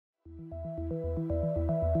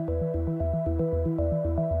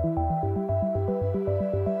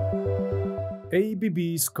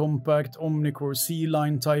ABB's compact OmniCore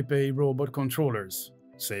C30 Type A robot controllers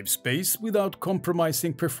save space without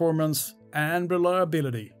compromising performance and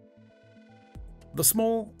reliability. The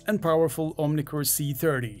small and powerful OmniCore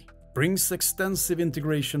C30 brings extensive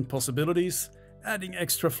integration possibilities, adding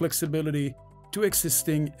extra flexibility to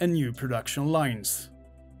existing and new production lines.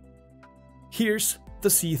 Here's the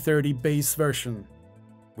C30 base version,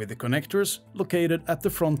 with the connectors located at the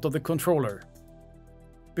front of the controller.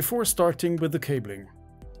 Before starting with the cabling,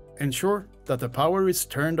 ensure that the power is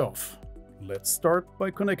turned off. Let's start by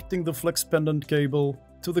connecting the flex pendant cable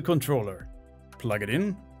to the controller. Plug it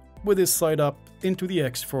in with this side up into the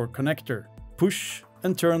X4 connector. Push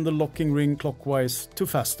and turn the locking ring clockwise to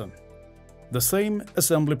fasten. The same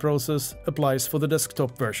assembly process applies for the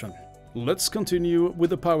desktop version. Let's continue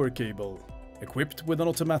with the power cable, equipped with an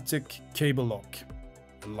automatic cable lock.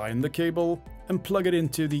 Align the cable and plug it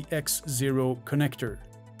into the X0 connector.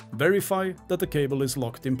 Verify that the cable is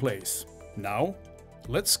locked in place. Now,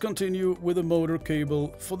 let's continue with the motor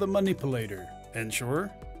cable for the manipulator.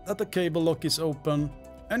 Ensure that the cable lock is open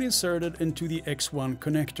and inserted into the X1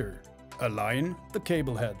 connector. Align the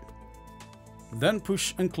cable head. Then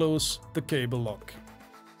push and close the cable lock.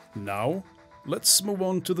 Now, let's move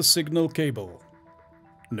on to the signal cable.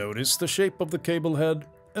 Notice the shape of the cable head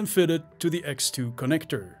and fit it to the X2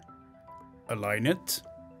 connector. Align it,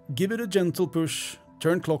 give it a gentle push,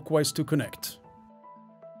 turn clockwise to connect.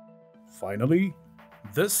 Finally,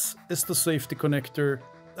 this is the safety connector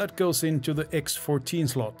that goes into the X14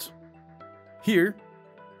 slot. Here,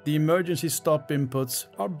 the emergency stop inputs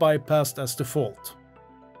are bypassed as default.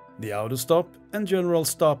 The auto stop and general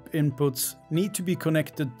stop inputs need to be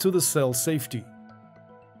connected to the cell safety.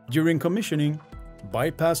 During commissioning,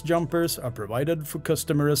 bypass jumpers are provided for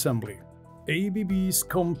customer assembly. ABB's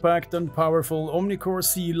compact and powerful OmniCore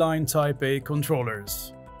C30 Type A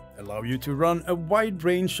controllers allow you to run a wide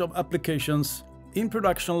range of applications in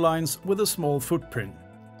production lines with a small footprint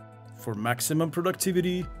for maximum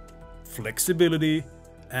productivity, flexibility,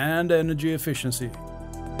 and energy efficiency.